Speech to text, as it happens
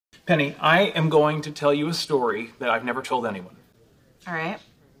Penny, I am going to tell you a story that I've never told anyone. All right.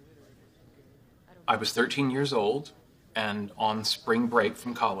 I was 13 years old and on spring break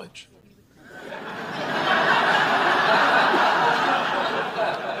from college.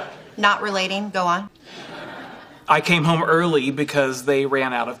 Not relating. Go on. I came home early because they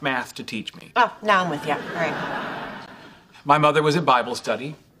ran out of math to teach me. Oh, now I'm with you. All right. My mother was at Bible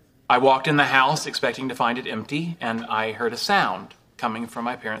study. I walked in the house expecting to find it empty, and I heard a sound coming from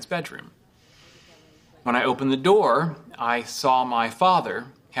my parents' bedroom. When I opened the door, I saw my father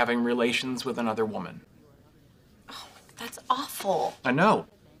having relations with another woman. Oh, that's awful. I know.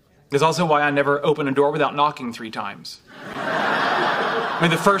 It's also why I never open a door without knocking 3 times. I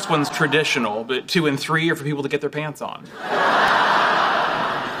mean, the first one's traditional, but 2 and 3 are for people to get their pants on.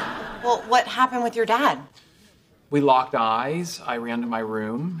 Well, what happened with your dad? We locked eyes, I ran to my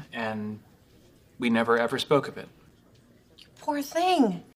room, and we never ever spoke of it. Poor thing.